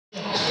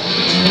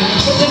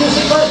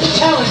first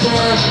challenger,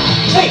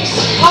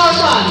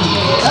 Armani.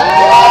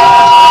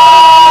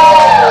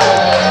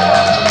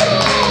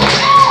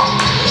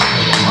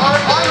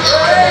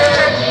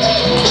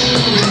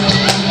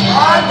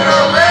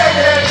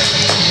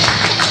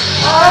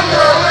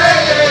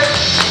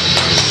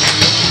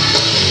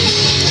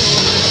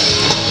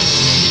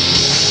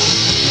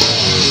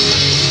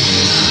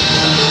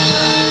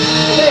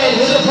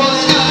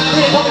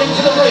 Coming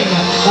to the ring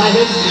by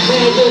his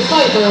major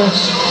fighter,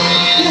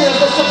 here is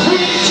the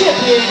Supreme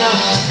Champion,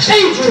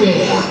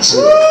 Adrian.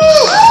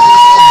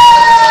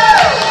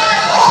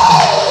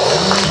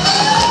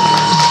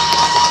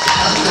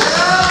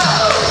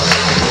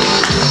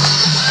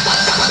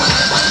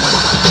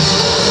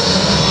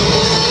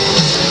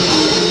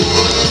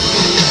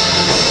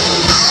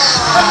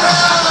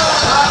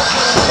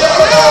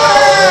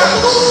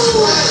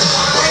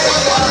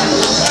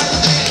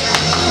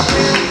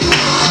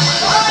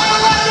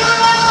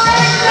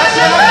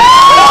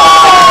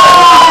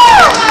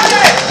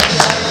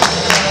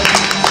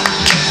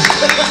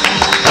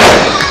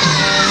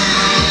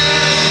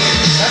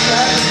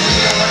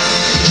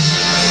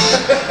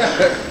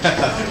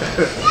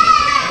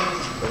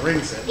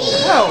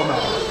 Hell no.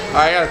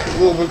 I got a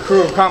little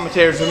crew of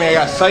commentators with me. I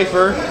got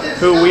Cypher,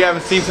 who we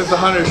haven't seen since the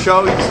 100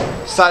 show. He's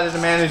decided to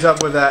manage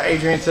up with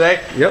Adrian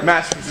today. Yep.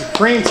 Match for the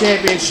Supreme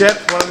Championship,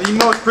 one of the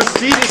most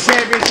prestigious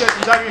championships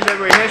in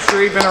WMWA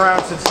history. Been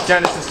around since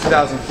Genesis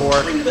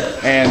 2004.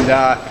 And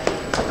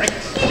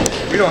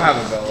we don't have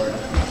a bell right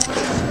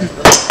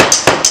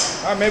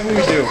now. Maybe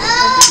we do.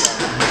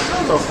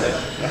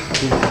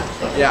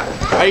 Yeah,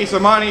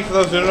 Armani, for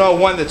those who don't know,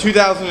 won the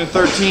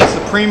 2013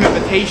 Supreme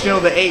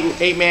Invitational, the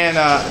eight-man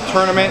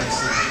tournament.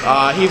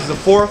 He's the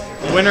fourth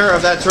winner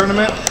of that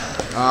tournament.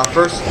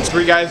 First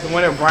three guys to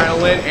win it: Brian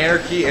Lynn,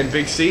 Anarchy, and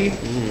Big C.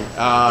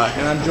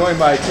 And I'm joined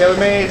by Taylor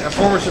Made, a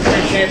former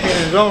Supreme Champion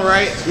in his own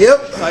right.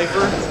 Yep.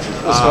 Cypher.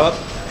 What's up?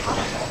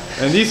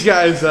 And these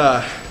guys,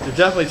 they're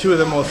definitely two of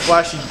the most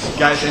flashy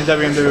guys in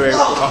WMWA.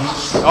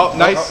 Oh,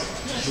 nice.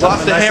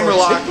 Lost the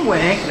hammerlock.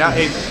 Now,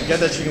 hey, get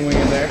that chicken wing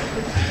in there.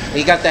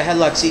 You got the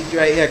headlock seat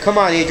right here. Come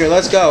on, Adrian,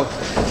 let's go.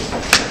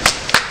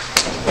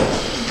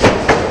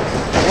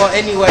 Well,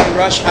 anyway,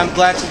 Rush, I'm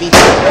glad to be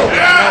back.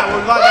 Yeah,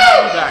 we're glad to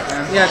have you back,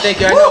 man. Yeah, thank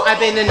you. I know I've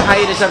been in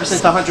hiatus ever since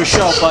the 100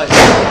 show, but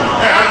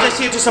I'm just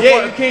here to support.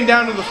 Yeah, you came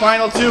down to the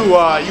final two.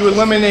 You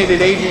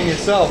eliminated Adrian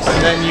yourself, and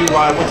then you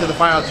went to the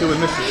final two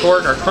with Mr.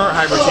 Torque, our current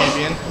hybrid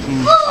champion.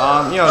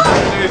 You know,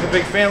 there's a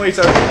big family,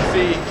 so to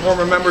see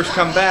former members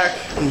come back.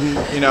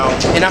 You know,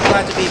 and I'm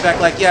glad to be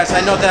back. Like, yes, I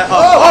know that.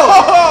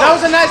 That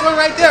was a nice one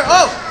right there.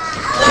 Oh,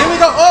 here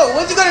we go. Oh,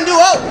 what's he gonna do?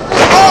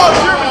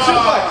 German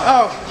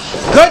suplex.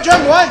 Good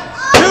German 1,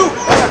 2.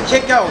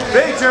 Kick out.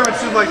 Big German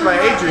suplex by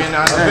Adrian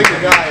on the bigger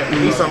guy,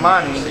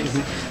 Armani.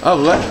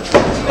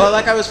 Well,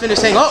 like I was finished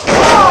saying. What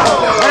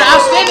an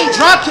outstanding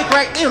drop kick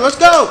right there. Let's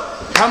go.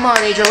 Come on,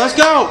 Adrian. Let's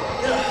go.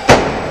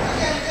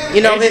 You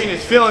know, Adrian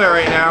is feeling it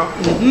right now.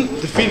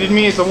 Defeated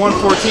me at the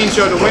 114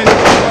 show to win,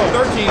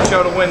 13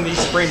 show to win the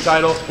Supreme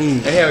title.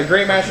 And he had a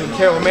great match with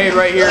Taylor Made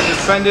right here to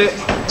defend it.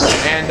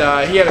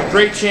 And he had a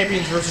great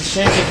champions versus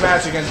champions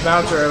match against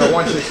Bouncer at a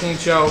 116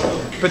 show.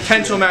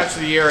 Potential match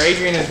of the year.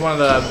 Adrian is one of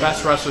the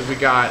best wrestlers we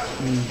got.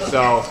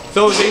 So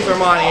is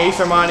Armani.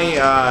 Armani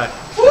had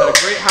a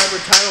great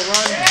hybrid title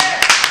run.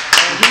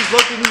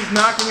 He's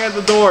knocking at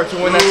the door to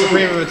win that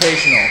Supreme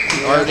Invitational.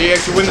 Or he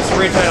actually win the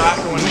Supreme title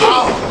after winning it.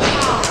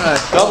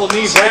 Double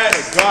knee break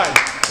to gut.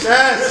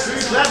 Yes!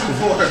 Who's that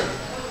before?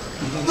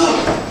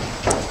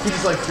 He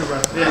just likes to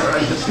run. Yeah,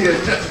 right. Huge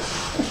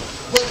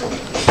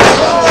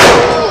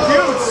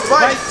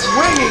spike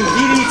swinging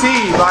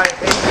DDT by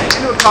Adrian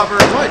into a cover.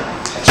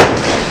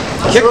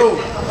 Kick him.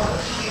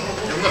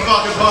 Give him the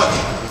fucking punch.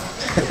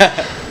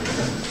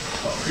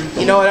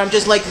 You know what? I'm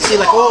just like to see,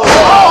 like,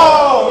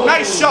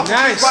 nice shuffle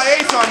by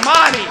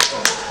Armani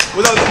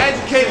with those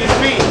educated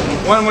feet.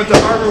 One with the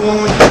Harvard,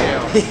 one with the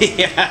Yale.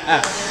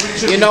 Yeah.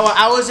 You know what?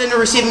 I was in the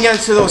receiving end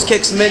to those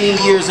kicks many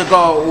years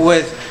ago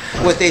with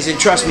these, and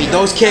trust me,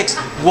 those kicks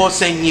will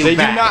send you back.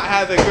 They do not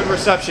have a good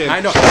reception. I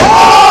know.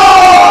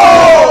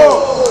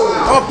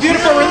 Oh,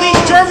 beautiful release,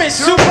 German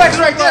suplex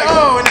right there.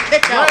 Oh, and a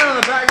kick out. Right on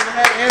the back of the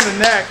head and the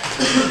neck.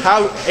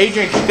 How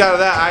Adrian kicked out of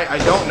that, I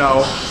don't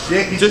know.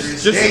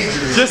 Just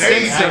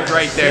instinct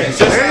right there.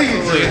 Just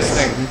absolutely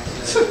instinct.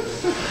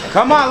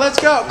 Come on, let's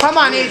go. Come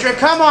on, Adrian.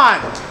 Come on.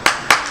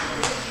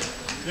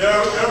 Yo,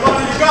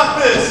 Armani, you got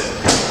this.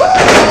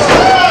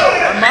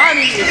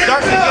 Armani is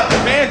starting to get the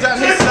fans on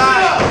his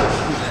side.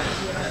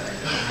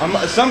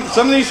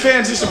 Some of these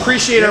fans just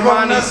appreciate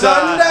Armani's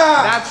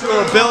natural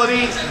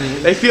ability.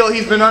 They feel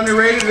he's been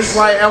underrated. This is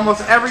why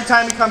almost every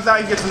time he comes out,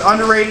 he gets an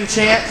underrated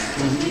chance.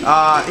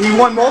 He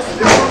won most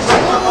improved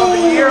wrestler of the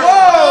year.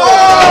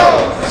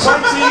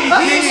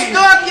 He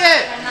stuck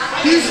it.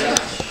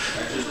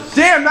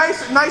 Damn,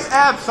 nice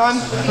abs,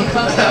 son.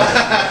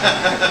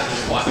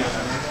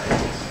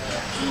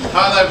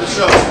 Highlight the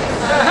show.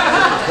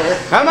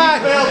 Come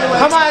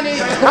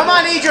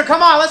on, Adrian,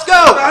 come on, let's go.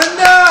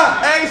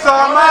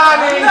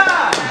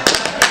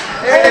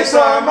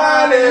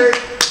 Armani.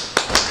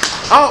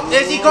 Oh,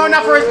 is he going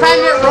up for his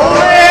pendant? Rolling!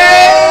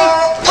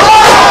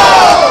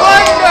 Oh!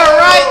 Wonder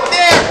right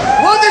there!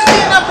 Will this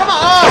be enough? Come on!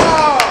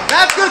 Oh!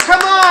 That's good,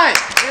 come on!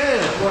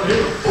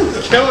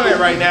 Killing it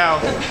right now.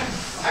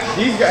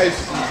 These guys,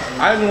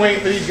 I've been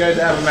waiting for these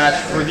guys to have a match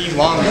for the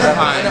longest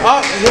time.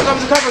 Oh, here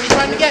comes the cover. He's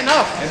trying to get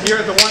enough. And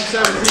here at the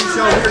 117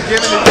 show, we're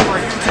giving it to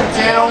our YouTube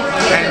channel,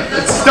 and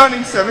it's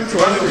stunning 720.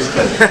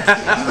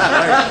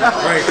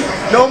 Right.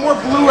 No more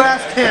blue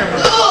ass camera.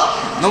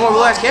 No more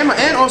blue ass camera,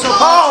 and also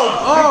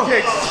good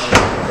kicks.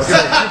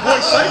 Your boy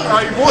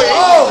Cypher, your boy.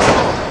 Oh,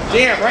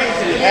 damn, right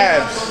into the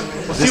abs.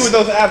 Let's see what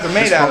those abs are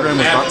made out of.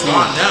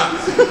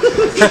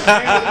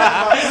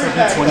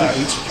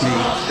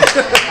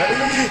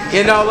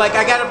 You know, like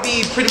I gotta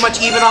be pretty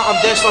much even on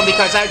this one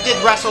because I did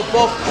wrestle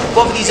both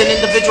of these in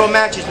individual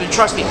matches, but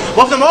trust me,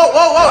 both of them. Oh,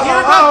 here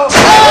it comes!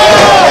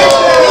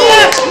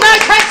 Yes,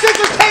 nice head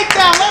scissors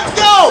takedown. Let's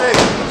go!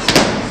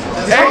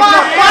 Come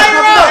on,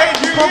 fire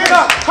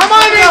up! Come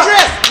on,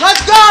 Adrian! Let's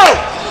go!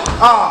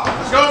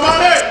 Let's go,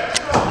 Money!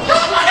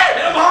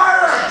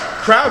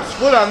 Crowd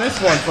split on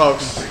this one,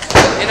 folks.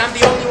 And I'm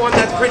the only one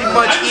that's pretty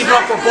much even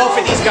up for both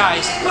of these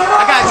guys.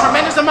 I got a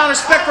tremendous amount of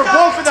respect for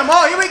both of them.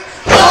 Oh, here we go!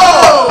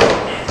 Oh!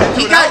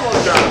 He got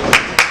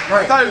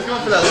I thought he was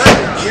going for that leg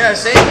drop. Yeah,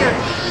 same here.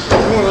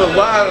 Going a little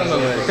wild on the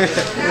leg.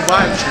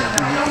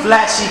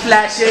 Flashy.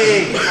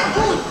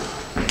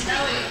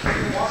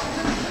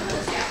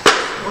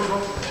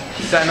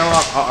 Setting him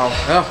up.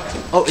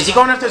 Oh, is he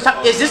going after the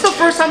top? Is this the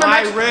first time I'm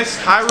high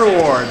risk, high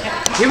reward?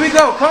 Here we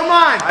go. Come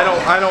on. I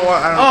don't.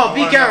 Oh,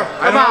 be careful.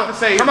 Come on.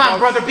 Come on,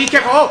 brother. Be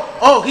careful.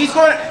 Oh, he's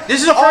going. This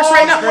is the first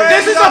right now.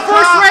 This is the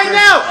first right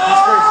now.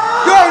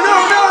 Go,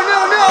 no.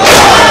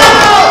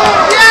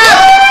 Oh,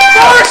 yeah.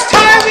 First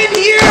time in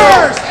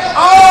years.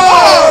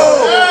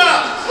 Oh.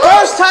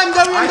 First time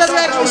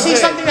WMWA actually see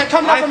something that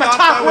comes up from a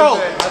top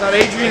rope. I thought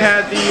Adrian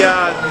had the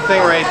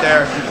thing right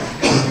there.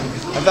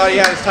 I thought he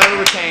had his title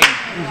retained.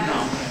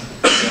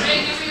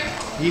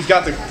 He's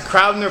got the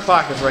crowd in their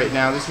pockets right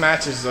now. This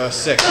match is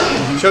sick.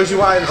 Shows you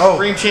why the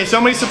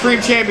so many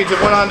Supreme Champions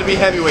have went on to be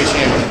heavyweight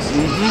champions.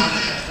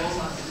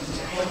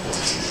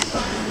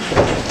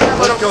 The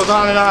list goes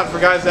on and on for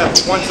guys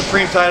that won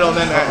Supreme title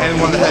and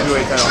won the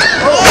heavyweight title.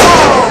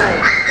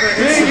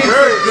 Big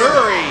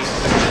Fury.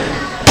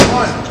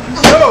 1,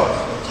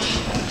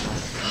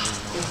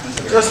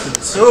 2.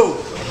 Just 2.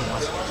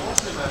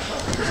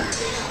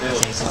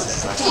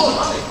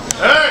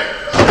 Hey!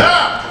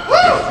 Yeah!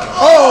 Woo!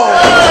 Oh!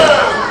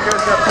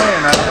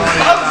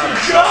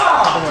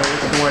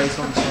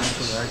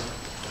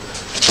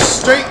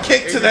 Straight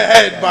kick to the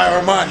head by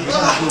Armani.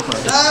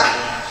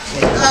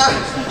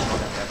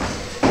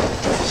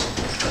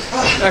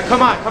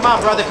 Come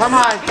on, brother, come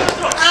on.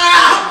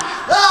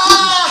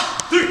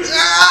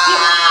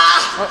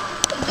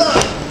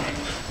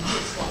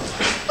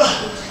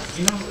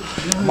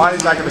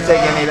 Armani's not going to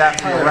take any of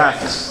that from the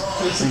refs.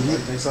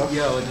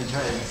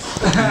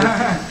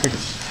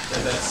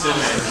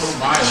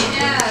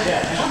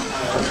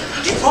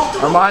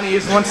 Armani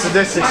is one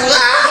sadistic.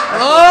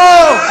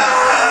 Oh!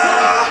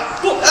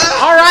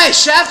 Alright,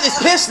 Shaft is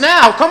pissed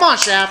now. Come on,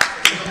 Shaft.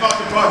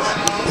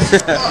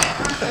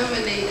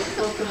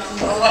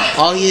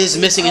 All he is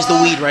missing is the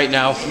weed right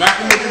now. Smack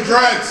him with the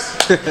dreads.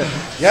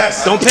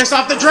 Yes. Don't piss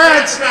off the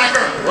dreads.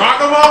 Rock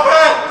him off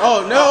it.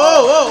 Oh, no.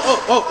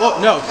 Oh,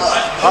 no.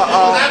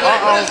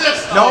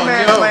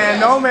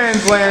 No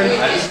man's land.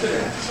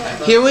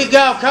 Here we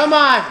go. Come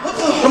on.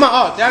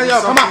 Oh, there we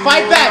go. Come on,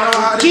 fight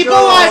back. Keep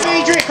alive,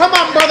 Adrian. Come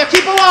on, brother.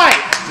 Keep alive.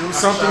 Do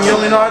something you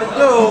only know how to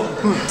do.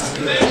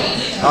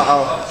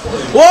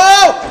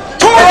 Whoa!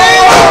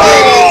 Tornado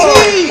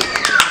DDT!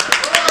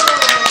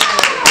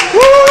 Woo!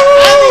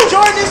 I'm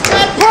enjoying this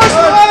man. First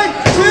 1,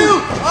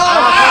 2.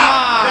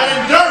 That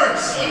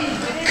endurance.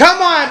 Come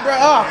on, bro.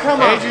 Oh,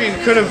 come on. Adrian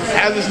could have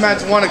had this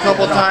match won a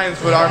couple times,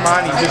 but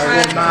Armani just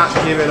will not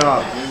give it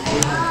up.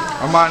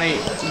 Armani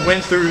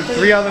went through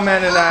 3 other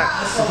men in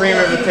that Supreme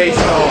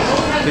Invitational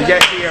to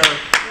get here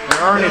and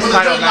earn his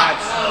title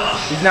match.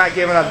 He's not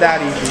giving up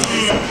that easy.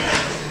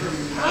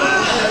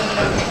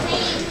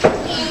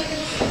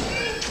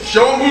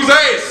 Show him who's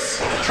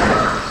ace.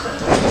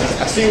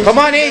 Come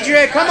on,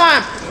 Adrian. Come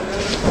on.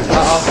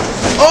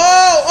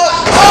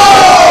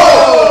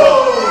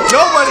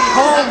 Nobody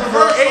home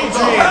for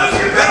Adrian.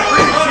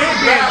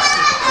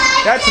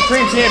 That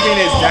Supreme Champion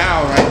is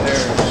down right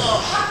there.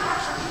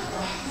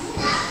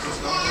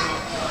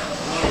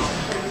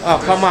 Oh,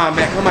 come on,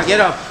 man. Come on, get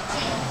up.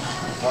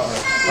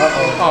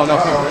 Oh, no,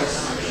 come on.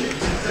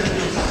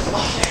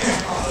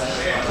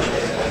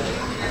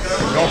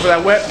 Going for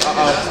that whip.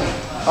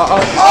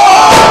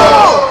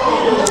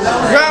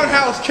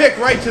 Roundhouse kick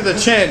right to the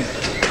chin.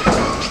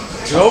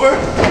 It's over?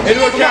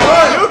 Into a count.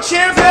 New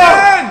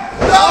champion!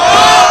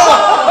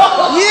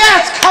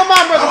 Yes, come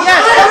on, brother.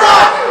 Yes, come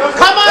on.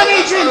 Come on,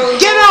 Adrian.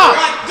 Get up.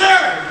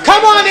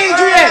 Come on,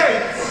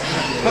 Adrian.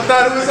 I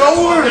thought it was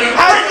over.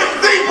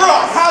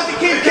 How's he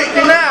keep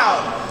kicking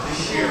out?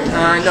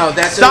 I know,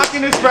 that's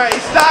Stocking his prey.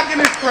 Stocking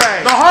his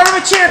prey. the heart of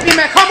a champion,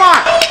 man. Come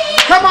on.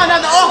 Come on.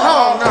 Now,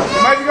 no. He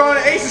might be going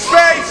to Ace of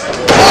Spades.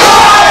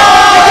 Oh!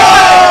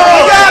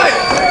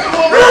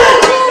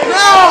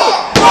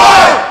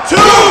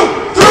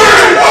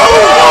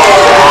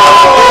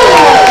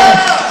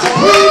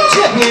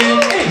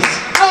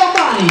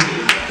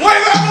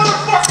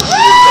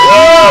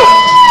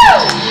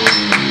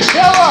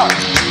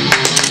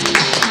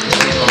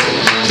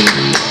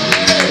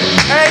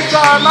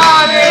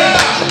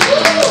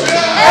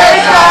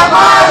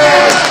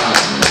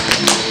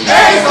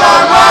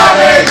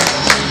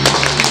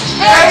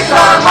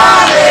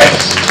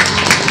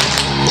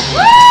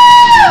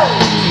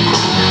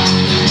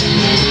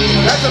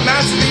 That's a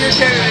match of the year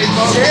candidate,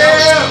 folks.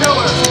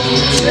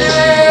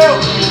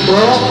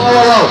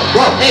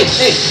 Whoa, hey,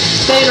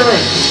 stay in the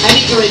ring. I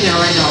need you in there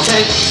right now,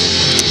 okay?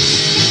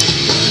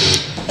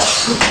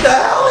 What the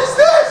hell is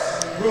this?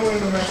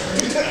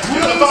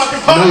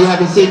 I know you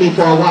haven't seen me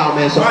for a while,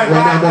 man, so right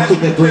now I'm gonna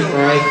keep it brief,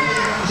 alright?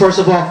 First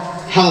of all,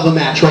 hell of a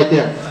match right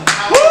there.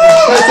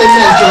 First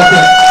match right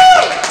there.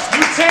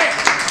 You can't.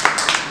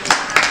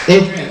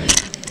 Adrian.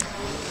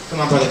 Come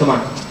on, brother, come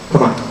on.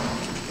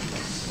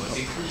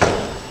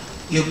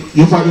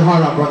 You fought your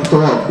heart out, brother, for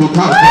real. Be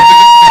proud.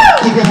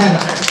 Keep your head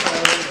up.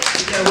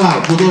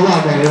 You did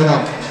well, man, you know.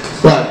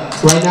 But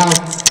right now,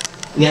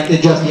 you have to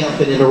adjust the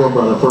outfit in the room,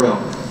 brother, for real.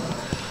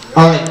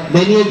 Alright,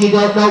 many of you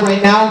don't know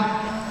right now,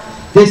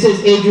 this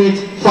is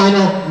Adrian's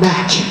final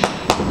match.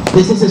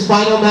 This is his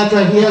final match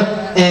right here,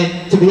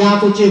 and to be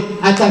honest with you,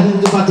 I thought he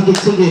was about to get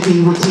suited if he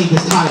retained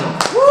his title.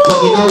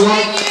 But you know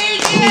what?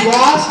 He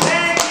lost.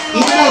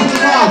 Even though he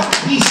lost,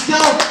 he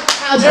still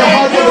has the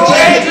heart of a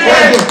champion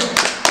right here.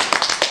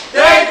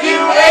 Thank you,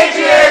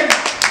 Adrian.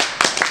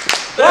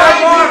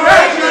 Thank you,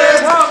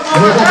 Adrian.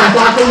 That's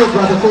all for you,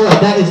 brother, for real.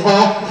 That is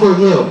all for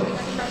you.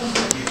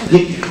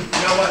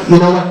 You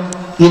know what?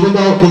 Even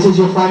though this is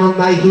your final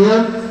night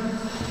here,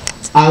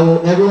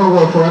 everyone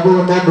will forever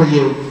remember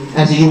you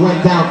as you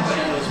went down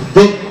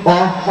big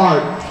or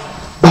hard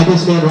by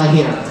this man right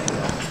here.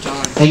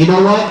 And you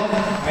know what?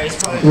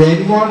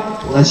 Ready anymore?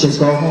 Let's just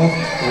go home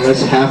and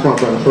let's have fun,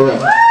 brother, for real.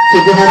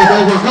 Keep your head up,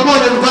 everyone. Come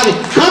on, everybody.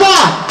 Come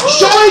on!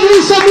 Show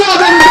you some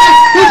love, everybody!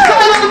 It's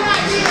final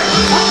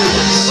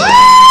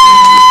night!